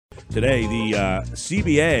today. The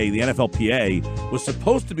CBA, the NFLPA, was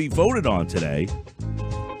supposed to be voted on today,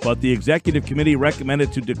 but the executive committee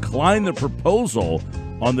recommended to decline the proposal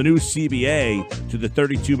on the new CBA to the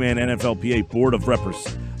 32-man NFLPA Board of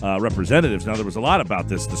Representatives. Now, there was a lot about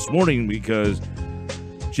this morning because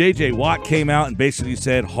J.J. Watt came out and basically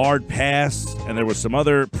said hard pass, and there were some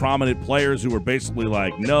other prominent players who were basically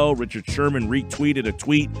like, no. Richard Sherman retweeted a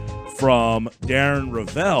tweet from Darren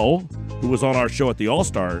Ravel, who was on our show at the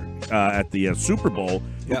All-Star at the Super Bowl,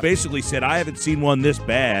 who basically said, I haven't seen one this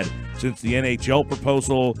bad since the NHL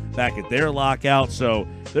proposal back at their lockout. So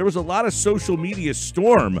there was a lot of social media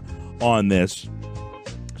storm on this.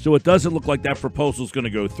 So it doesn't look like that proposal is going to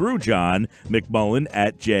go through. John McMullen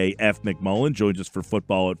at JF McMullen joins us for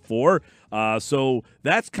Football at 4. So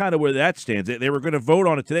that's kind of where that stands. They were going to vote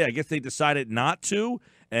on it today. I guess they decided not to,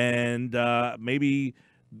 and maybe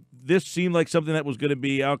this seemed like something that was going to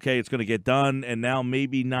be, okay, it's going to get done, and now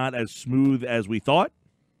maybe not as smooth as we thought.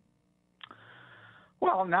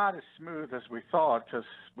 Well, not as smooth as we thought, because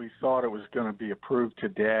we thought it was going to be approved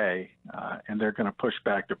today, and they're going to push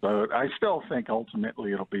back the vote. I still think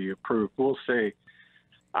ultimately it'll be approved. We'll see.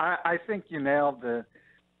 I think you nailed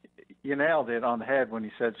it on the head when you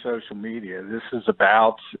said social media. This is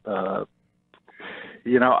about,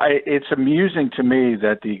 it's amusing to me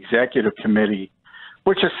that the executive committee,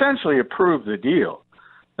 which essentially approved the deal.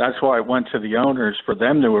 That's why it went to the owners for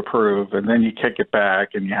them to approve, and then you kick it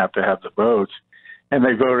back and you have to have the votes. And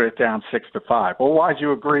they voted it down 6-5. Well, why'd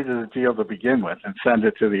you agree to the deal to begin with and send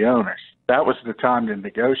it to the owners? That was the time to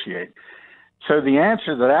negotiate. So the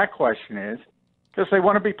answer to that question is because they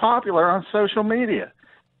want to be popular on social media.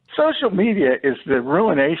 Social media is the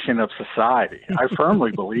ruination of society. I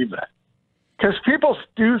firmly believe that. Because people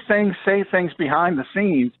do things, say things behind the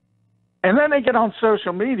scenes, and then they get on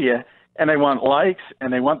social media and they want likes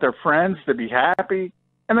and they want their friends to be happy,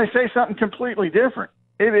 and they say something completely different.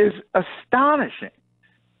 It is astonishing.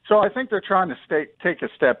 So I think they're trying to take a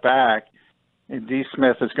step back, and D.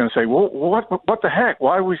 Smith is going to say, well, what the heck?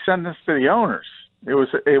 Why do we send this to the owners? It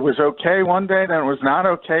was okay one day, then it was not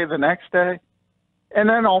okay the next day. And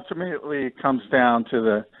then ultimately it comes down to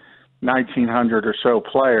the 1,900 or so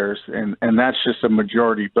players, and that's just a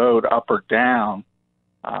majority vote up or down.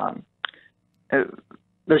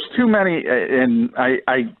 There's too many, and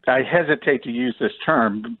I hesitate to use this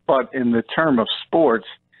term, but in the term of sports,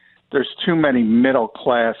 there's too many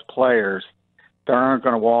middle-class players that aren't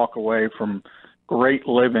going to walk away from great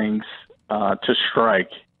livings to strike.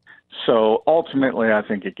 So ultimately, I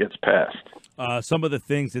think it gets passed. Some of the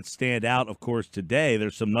things that stand out, of course, today,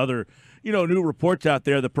 there's some other new reports out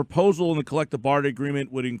there. The proposal in the collective bargaining agreement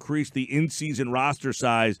would increase the in-season roster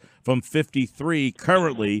size from 53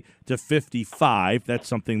 currently to 55. That's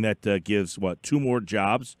something that gives, 2 more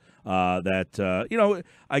jobs. I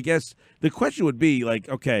guess the question would be,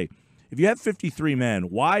 okay, if you have 53 men,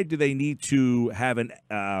 why do they need to have an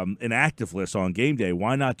active list on game day?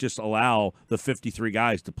 Why not just allow the 53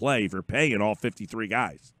 guys to play if you're paying all 53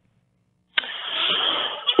 guys?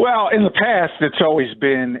 Well, in the past, it's always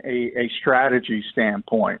been a strategy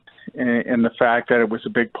standpoint, and the fact that it was a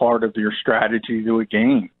big part of your strategy to a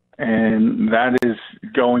game, and that is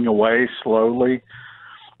going away slowly.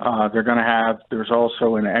 There's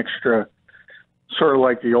also an extra, sort of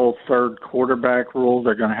like the old third quarterback rule,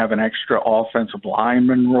 they're going to have an extra offensive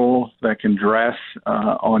lineman rule that can dress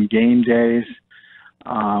on game days.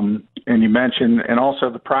 And you mentioned, and also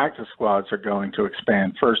the practice squads are going to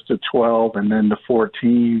expand first to 12 and then to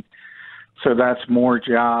 14. So that's more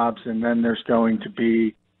jobs. And then there's going to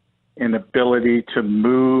be an ability to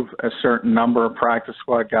move a certain number of practice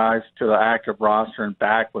squad guys to the active roster and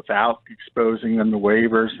back without exposing them to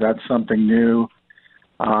waivers. That's something new.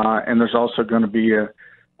 And there's also going to be a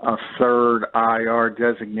third IR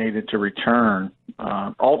designated to return,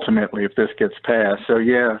 ultimately, if this gets passed. So,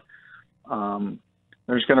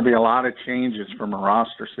 there's going to be a lot of changes from a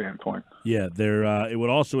roster standpoint. Yeah, it would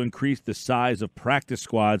also increase the size of practice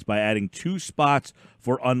squads by adding 2 spots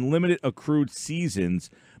for unlimited accrued seasons,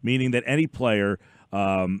 meaning that any player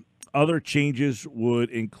other changes would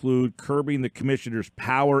include curbing the commissioner's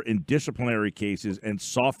power in disciplinary cases and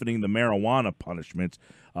softening the marijuana punishments.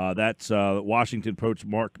 That's Washington Post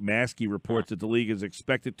Mark Maskey reports that the league is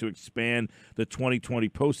expected to expand the 2020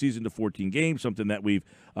 postseason to 14 games, something that we've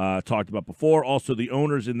talked about before. Also, the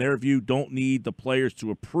owners, in their view, don't need the players to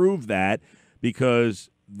approve that because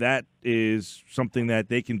that is something that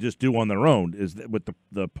they can just do on their own is with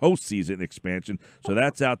the postseason expansion. So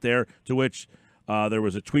that's out there, to which There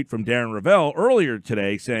was a tweet from Darren Ravel earlier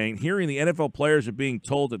today saying, hearing the NFL players are being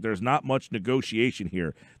told that there's not much negotiation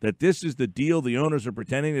here, that this is the deal. The owners are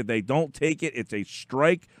pretending that they don't take it. It's a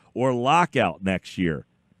strike or lockout next year.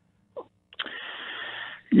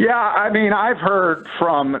 Yeah, I mean, I've heard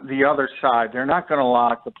from the other side, they're not going to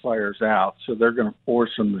lock the players out, so they're going to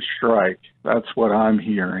force them to strike. That's what I'm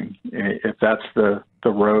hearing, if that's the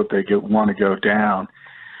road they want to go down.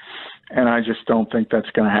 And I just don't think that's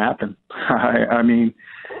going to happen. I mean,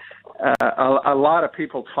 a lot of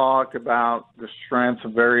people talk about the strength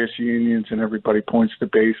of various unions, and everybody points to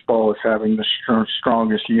baseball as having the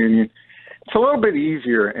strongest union. It's a little bit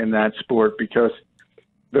easier in that sport because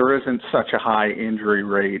there isn't such a high injury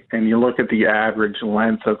rate. And you look at the average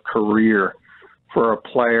length of career for a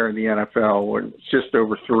player in the NFL, where it's just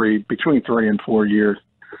over between 3 and 4 years.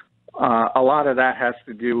 A lot of that has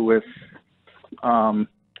to do with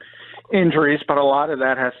injuries, but a lot of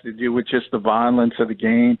that has to do with just the violence of the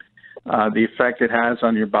game, the effect it has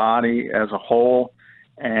on your body as a whole.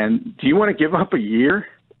 And do you want to give up a year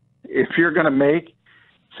if you're going to make,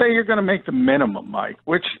 say you're going to make the minimum, Mike,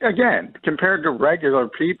 which, again, compared to regular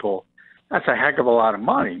people, that's a heck of a lot of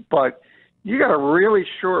money. But you got a really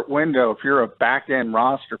short window if you're a back-end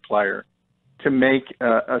roster player to make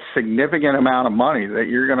a significant amount of money that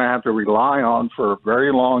you're going to have to rely on for a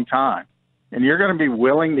very long time. And you're going to be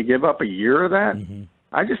willing to give up a year of that? Mm-hmm.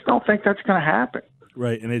 I just don't think that's going to happen.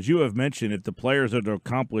 Right, and as you have mentioned, if the players are to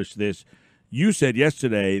accomplish this, you said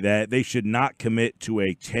yesterday that they should not commit to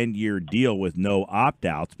a 10-year deal with no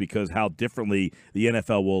opt-outs because how differently the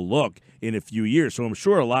NFL will look in a few years. So I'm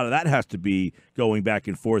sure a lot of that has to be going back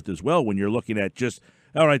and forth as well when you're looking at just,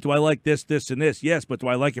 all right, do I like this, this, and this? Yes, but do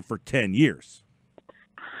I like it for 10 years?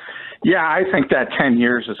 Yeah, I think that 10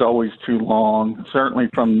 years is always too long, certainly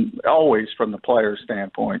always from the player's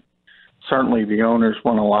standpoint. Certainly the owners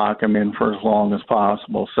want to lock them in for as long as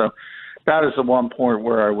possible. So that is the one point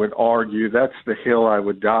where I would argue that's the hill I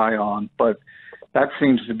would die on, but that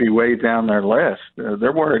seems to be way down their list.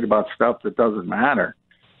 They're worried about stuff that doesn't matter.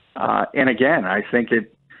 And again, I think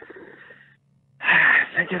it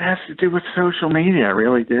has to do with social media. I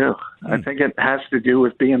really do. I think it has to do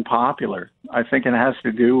with being popular. I think it has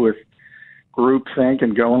to do with groupthink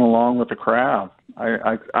and going along with the crowd.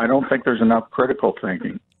 I don't think there's enough critical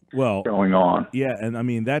thinking going on. Yeah, and I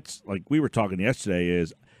mean, that's like we were talking yesterday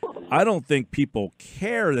is I don't think people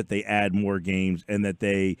care that they add more games and that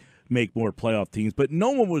they make more playoff teams, but no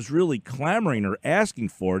one was really clamoring or asking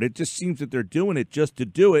for it. It just seems that they're doing it just to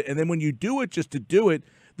do it. And then when you do it just to do it,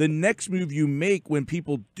 the next move you make when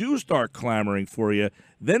people do start clamoring for you,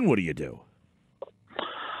 then what do you do?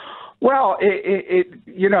 Well,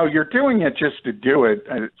 you're doing it just to do it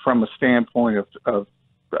from a standpoint of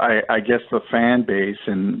I guess, the fan base,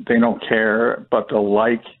 and they don't care, but they'll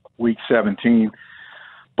like Week 17.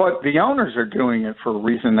 But the owners are doing it for a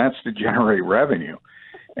reason, that's to generate revenue.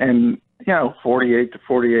 And, 48 to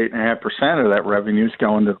 48.5% of that revenue is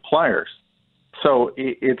going to the players. So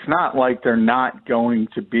it's not like they're not going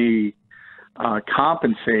to be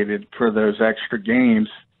compensated for those extra games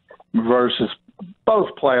versus both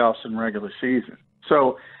playoffs and regular season.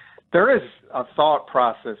 So there is a thought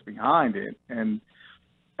process behind it. And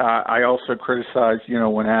I also criticized,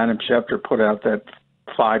 when Adam Schefter put out that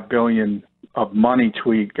 $5 billion of money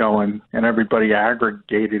tweet going and everybody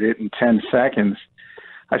aggregated it in 10 seconds.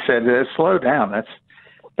 I said, slow down.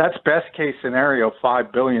 That's best case scenario,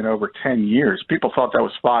 $5 billion over 10 years. People thought that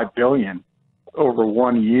was $5 billion over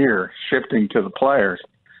 1 year shifting to the players.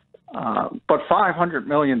 But $500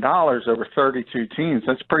 million over 32 teams,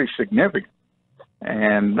 that's pretty significant.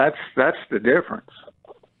 And that's the difference.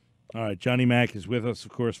 All right, Johnny Mack is with us,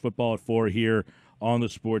 of course, Football at 4 here on the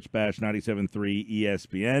Sports Bash 97.3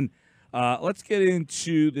 ESPN. Let's get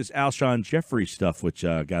into this Alshon Jeffery stuff, which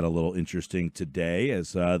got a little interesting today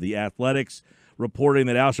as the Athletics reporting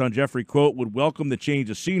that Alshon Jeffery, quote, would welcome the change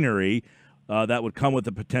of scenery that would come with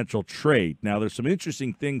a potential trade. Now, there's some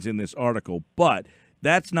interesting things in this article, but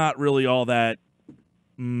that's not really all that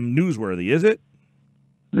newsworthy, is it?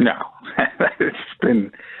 No.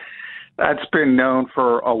 That's been known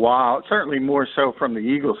for a while, certainly more so from the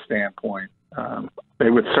Eagles' standpoint. They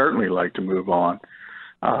would certainly like to move on.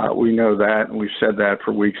 We know that, and we've said that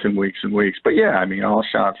for weeks and weeks and weeks. But, yeah, I mean,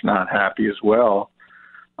 Alshon's not happy as well.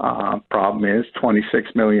 Problem is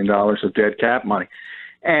 $26 million of dead cap money.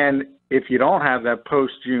 And if you don't have that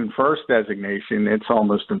post-June 1st designation, it's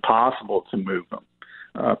almost impossible to move them.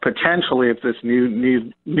 Potentially, if this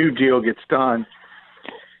new deal gets done,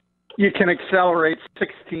 you can accelerate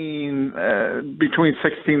between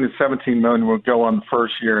 16 and 17 million will go on the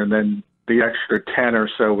first year, and then the extra 10 or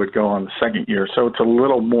so would go on the second year. So it's a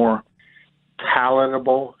little more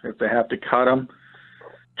palatable if they have to cut him.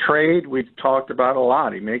 Trade, we've talked about a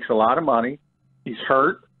lot. He makes a lot of money. He's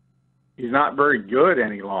hurt. He's not very good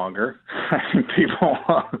any longer. I think people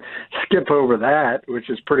skip over that, which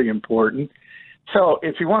is pretty important. So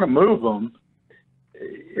if you want to move him,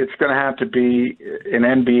 it's going to have to be an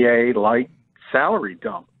NBA-like salary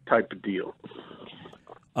dump type of deal.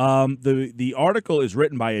 The article is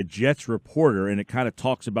written by a Jets reporter, and it kind of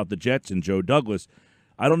talks about the Jets and Joe Douglas.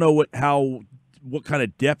 I don't know what kind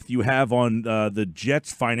of depth you have on the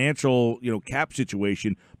Jets' financial, cap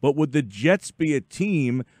situation, but would the Jets be a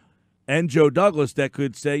team and Joe Douglas that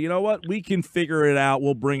could say, you know what, we can figure it out,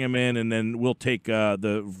 we'll bring him in, and then we'll take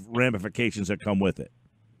the ramifications that come with it?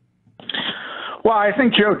 Well, I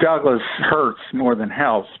think Joe Douglas hurts more than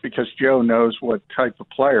helps because Joe knows what type of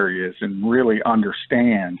player he is and really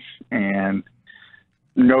understands and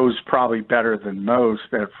knows probably better than most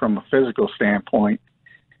that from a physical standpoint,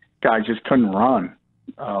 guy just couldn't run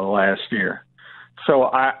last year. So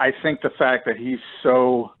I think the fact that he's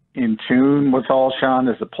so in tune with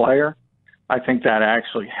Alshon as a player, I think that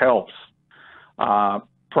actually helps.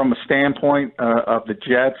 From a standpoint of the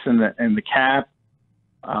Jets and the cap,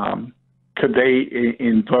 could they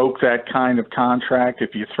invoke that kind of contract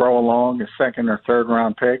if you throw along a second or third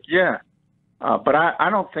round pick? Yeah. But I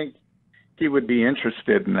don't think he would be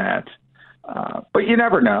interested in that. But you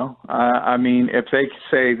never know. I mean, if they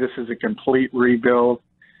say this is a complete rebuild,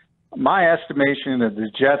 my estimation of the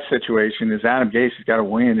Jets situation is Adam Gase has got to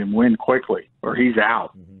win and win quickly or he's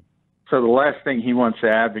out. Mm-hmm. So the last thing he wants to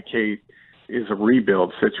advocate is a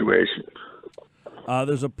rebuild situation.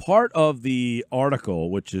 There's a part of the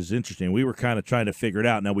article which is interesting. We were kind of trying to figure it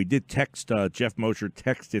out. Now, we did text, Jeff Mosher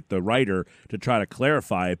texted the writer to try to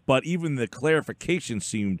clarify it, but even the clarification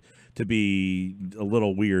seemed to be a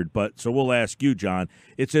little weird. But so we'll ask you, John.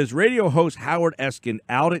 It says radio host Howard Eskin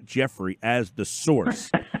outed Jeffrey as the source,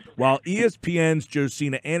 while ESPN's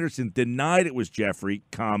Josina Anderson denied it was Jeffrey,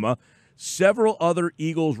 several other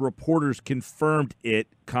Eagles reporters confirmed it,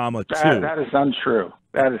 too. That is untrue.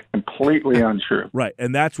 That is completely untrue. Right,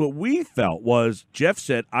 and that's what we felt was Jeff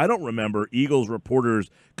said, I don't remember Eagles reporters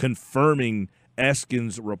confirming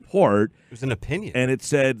Eskin's report. It was an opinion. And it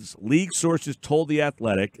says league sources told The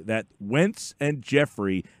Athletic that Wentz and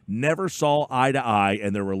Jeffrey never saw eye to eye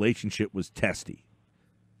and their relationship was testy.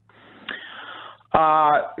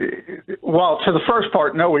 Well, to the first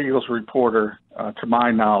part, no Eagles reporter, to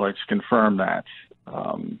my knowledge, confirmed that.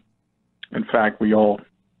 In fact, we all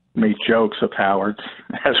made jokes of Howard's,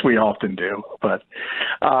 as we often do. But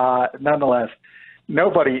nonetheless,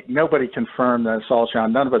 nobody confirmed that it's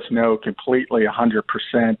Alshon. None of us know completely 100%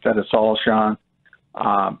 that it's Alshon.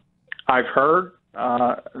 I've heard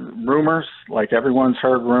rumors, like everyone's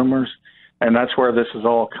heard rumors, and that's where this is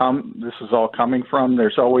all coming from.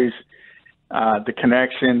 There's always the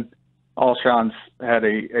connection. Alshon's had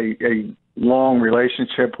a long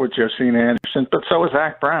relationship with Josina Anderson, but so is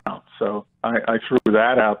Zach Brown. So I threw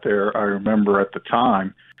that out there, I remember at the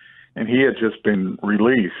time, and he had just been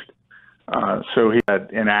released. So he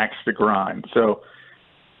had an axe to grind. So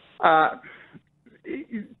to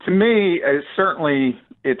me, certainly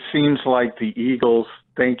it seems like the Eagles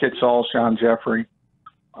think it's Alshon Jeffery.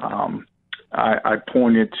 I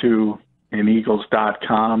pointed to an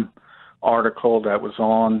Eagles.com article that was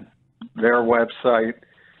on their website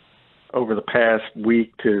over the past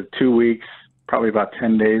week to 2 weeks, probably about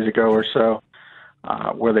 10 days ago or so,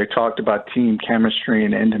 where they talked about team chemistry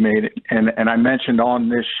and intimated. And I mentioned on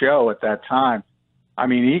this show at that time, I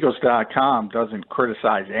mean, Eagles.com doesn't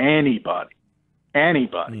criticize anybody.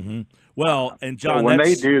 Mm-hmm. Well, and John, so when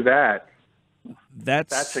they do that,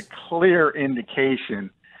 that's a clear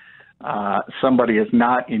indication somebody is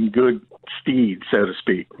not in good steed, so to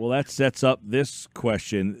speak. Well, that sets up this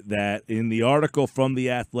question that in the article from The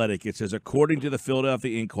Athletic, it says, according to the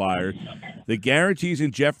Philadelphia Inquirer, the guarantees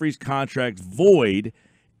in Jeffrey's contract void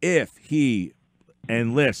if he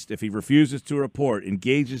enlists, if he refuses to report,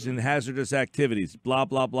 engages in hazardous activities, blah,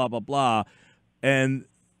 blah, blah, blah, blah. And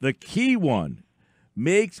the key one,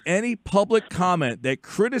 makes any public comment that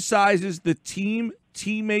criticizes the team,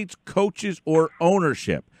 teammates, coaches, or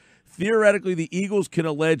ownership. Theoretically, the Eagles can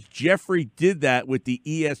allege Jeffrey did that with the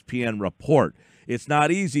ESPN report. It's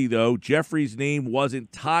not easy, though. Jeffrey's name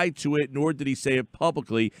wasn't tied to it, nor did he say it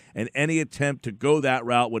publicly, and any attempt to go that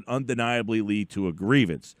route would undeniably lead to a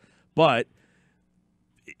grievance. But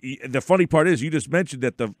the funny part is you just mentioned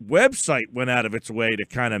that the website went out of its way to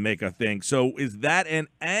kind of make a thing. So is that an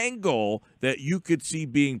angle that you could see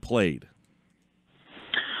being played?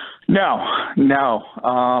 No.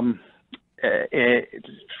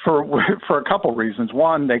 For a couple reasons.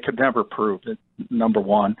 One, they could never prove it, number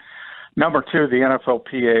one. Number two, the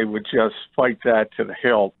NFLPA would just fight that to the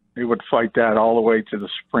hilt. It would fight that all the way to the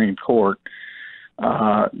Supreme Court.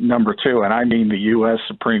 Number two, and I mean the U.S.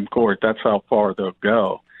 Supreme Court. That's how far they'll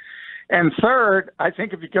go. And third, I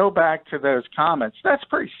think if you go back to those comments, that's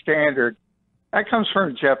pretty standard. That comes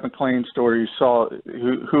from Jeff McMullen's story,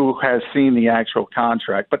 who has seen the actual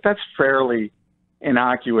contract. But that's fairly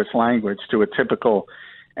innocuous language to a typical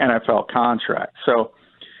NFL contract. So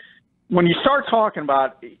when you start talking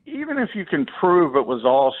about, even if you can prove it was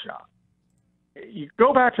Alshon, you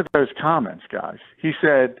go back to those comments, guys. He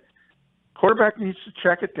said, quarterback needs to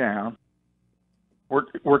check it down.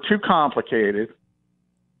 We're too complicated.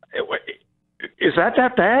 Is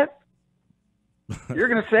that bad? You're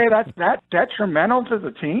going to say that's that detrimental to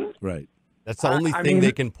the team? Right. That's the only thing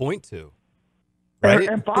they can point to. Right.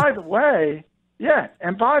 And by the way,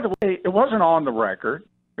 it wasn't on the record.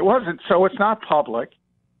 It wasn't, so it's not public.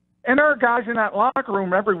 And there are guys in that locker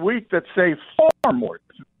room every week that say far more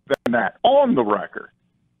than that on the record.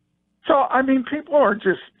 So, I mean, people are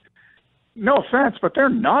just, no offense, but they're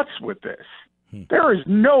nuts with this. There is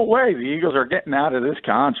no way the Eagles are getting out of this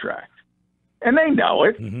contract. And they know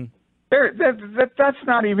it. Mm-hmm. That's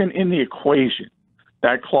not even in the equation,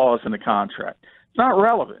 that clause in the contract. It's not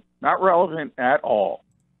relevant at all.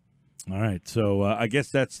 All right, so I guess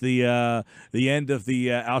that's the end of the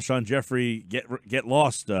Alshon Jeffery get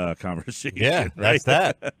lost conversation. Yeah, right? That's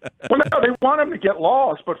that. Well, no, they want him to get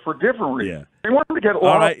lost, but for different reasons. Yeah. They want him to get lost.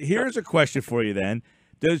 All right, here's a question for you then.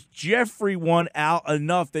 Does Jeffrey want out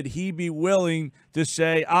enough that he be willing to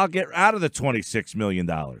say, I'll get out of the $26 million?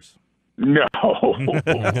 No.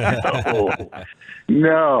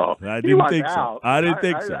 No. I didn't think so. I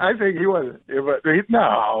think he was.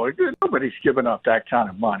 No, nobody's giving up that kind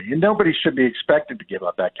of money, and nobody should be expected to give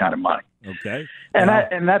up that kind of money. Okay.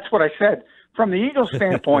 And that's what I said. From the Eagles'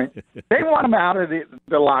 standpoint, they want him out of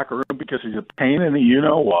the locker room because he's a pain in the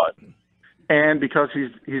you-know-what, and because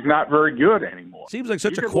he's not very good anymore. Seems like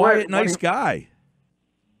such a quiet, nice guy.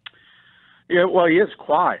 Yeah, well, he is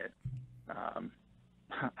quiet.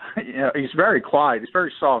 He's very quiet. He's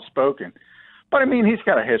very soft-spoken. But, I mean, he's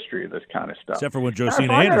got a history of this kind of stuff. Except for when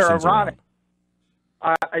Josina Anderson's around.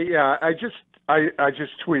 I just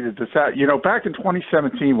tweeted this out. You know, back in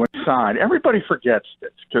 2017 when he signed, everybody forgets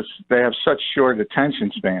this because they have such short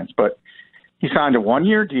attention spans. But he signed a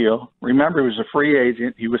one-year deal. Remember, he was a free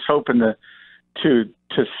agent. He was hoping to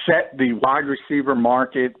set the wide receiver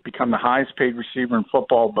market, become the highest-paid receiver in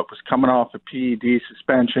football, but was coming off a PED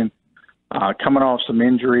suspension. Coming off some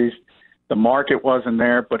injuries. The market wasn't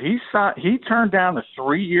there, but he turned down a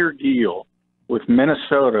 3-year deal with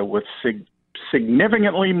Minnesota with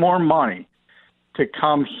significantly more money to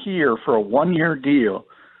come here for a 1-year deal,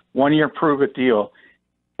 1-year prove-it deal.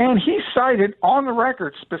 And he cited on the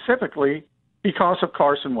record specifically because of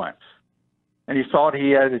Carson Wentz. And he thought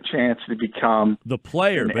he had a chance to become the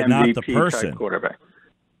player, but MVP not the person. Quarterback.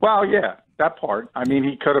 Well, yeah, that part. I mean,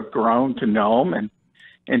 he could have grown to know him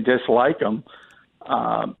and dislike him.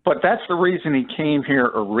 But that's the reason he came here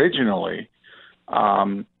originally.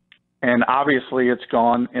 And obviously it's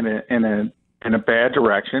gone in a bad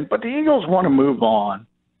direction. But the Eagles want to move on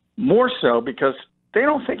more so because they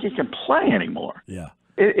don't think he can play anymore. Yeah.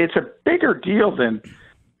 It's a bigger deal than,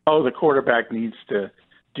 the quarterback needs to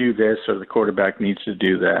do this or the quarterback needs to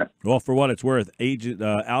do that. Well, for what it's worth,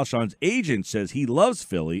 Alshon's agent says he loves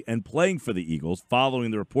Philly and playing for the Eagles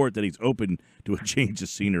following the report that he's open to a change of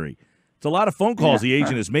scenery. It's a lot of phone calls the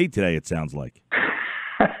agent has made today, it sounds like.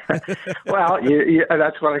 Well,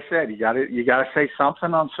 that's what I said. You got to say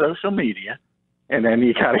something on social media, and then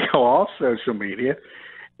you got to go off social media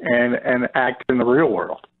and act in the real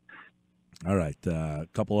world. All right, a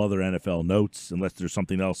couple other NFL notes, unless there's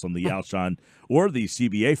something else on the Alshon or the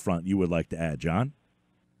CBA front you would like to add, John.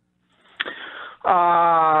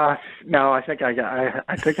 No, I think I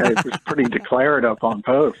was pretty declarative on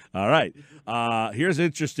both. All right. Here's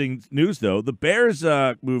interesting news, though. The Bears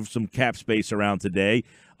moved some cap space around today.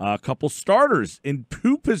 A couple starters in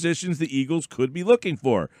 2 positions the Eagles could be looking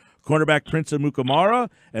for. Cornerback Prince Amukamara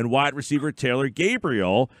and wide receiver Taylor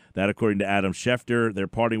Gabriel. That, according to Adam Schefter, they're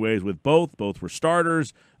parting ways with both. Both were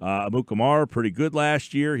starters. Amukamara, pretty good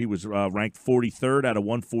last year. He was ranked 43rd out of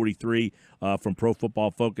 143 from Pro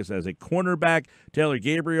Football Focus as a cornerback. Taylor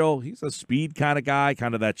Gabriel, he's a speed kind of guy,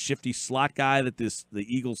 kind of that shifty slot guy that the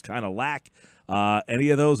Eagles kind of lack.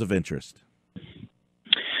 Any of those of interest?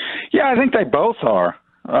 Yeah, I think they both are,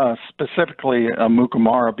 specifically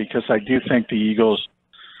Amukamara, because I do think the Eagles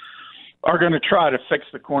are going to try to fix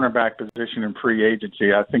the cornerback position in free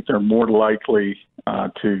agency. I think they're more likely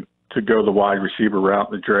to go the wide receiver route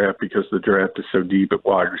in the draft because the draft is so deep at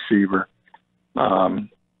wide receiver.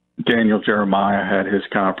 Daniel Jeremiah had his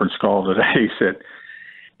conference call today. He said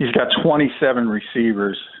he's got 27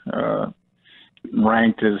 receivers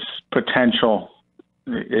ranked as potential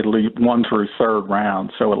at least 1 through 3rd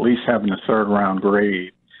round, so at least having a 3rd round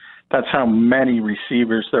grade. That's how many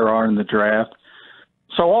receivers there are in the draft.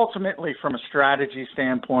 So ultimately, from a strategy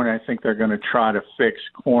standpoint, I think they're going to try to fix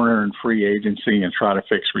corner and free agency and try to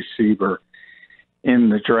fix receiver in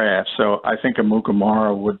the draft. So I think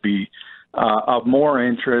Amukamara would be of more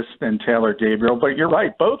interest than Taylor Gabriel. But you're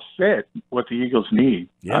right, both fit what the Eagles need.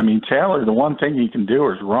 Yeah. I mean, Taylor, the one thing he can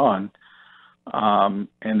do is run, and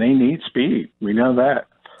they need speed. We know that.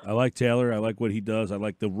 I like Taylor. I like what he does. I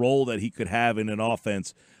like the role that he could have in an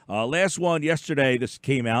offense. Last one yesterday, this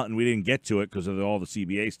came out, and we didn't get to it because of all the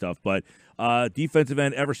CBA stuff, but defensive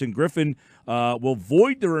end Everson Griffin will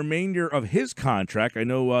void the remainder of his contract. I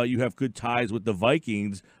know you have good ties with the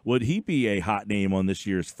Vikings. Would he be a hot name on this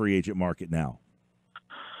year's free agent market now?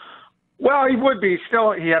 Well, he would be.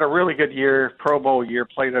 Still, he had a really good year, Pro Bowl year,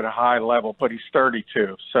 played at a high level, but he's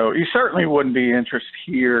 32. So he certainly wouldn't be interested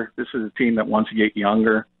here. This is a team that wants to get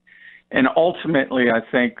younger. And ultimately, I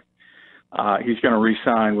think he's going to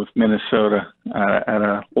re-sign with Minnesota at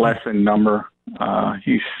a lessened number.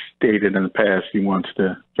 He's stated in the past he wants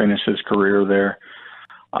to finish his career there.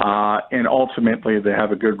 And ultimately, they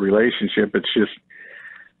have a good relationship. It's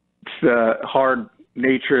the hard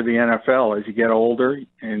nature of the NFL. As you get older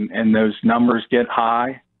and those numbers get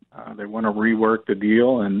high, they want to rework the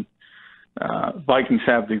deal. And Vikings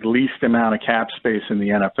have the least amount of cap space in the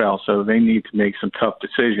NFL, so they need to make some tough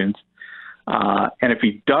decisions. And if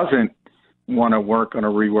he doesn't want to work on a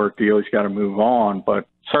rework deal, he's got to move on. But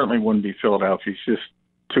certainly wouldn't be Philadelphia. He's just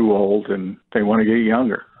too old, and they want to get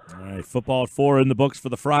younger. All right, football at 4 in the books for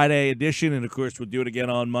the Friday edition, and of course we'll do it again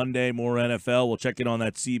on Monday. More NFL. We'll check in on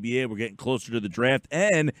that CBA. We're getting closer to the draft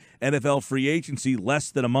and NFL free agency,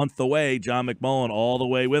 less than a month away. John McMullen all the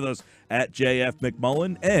way with us at JF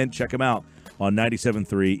McMullen, and check him out on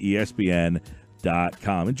 97.3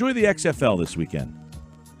 ESPN.com. Enjoy the XFL this weekend.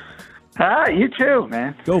 You too,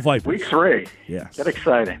 man. Go Vipers. Week 3. Yes. Get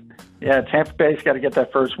excited. Yeah, Tampa Bay's got to get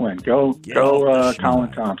that first win. Go,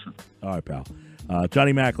 Colin Thompson. All right, pal.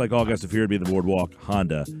 Johnny Mack, like August, if here to be the Boardwalk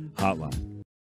Honda Hotline.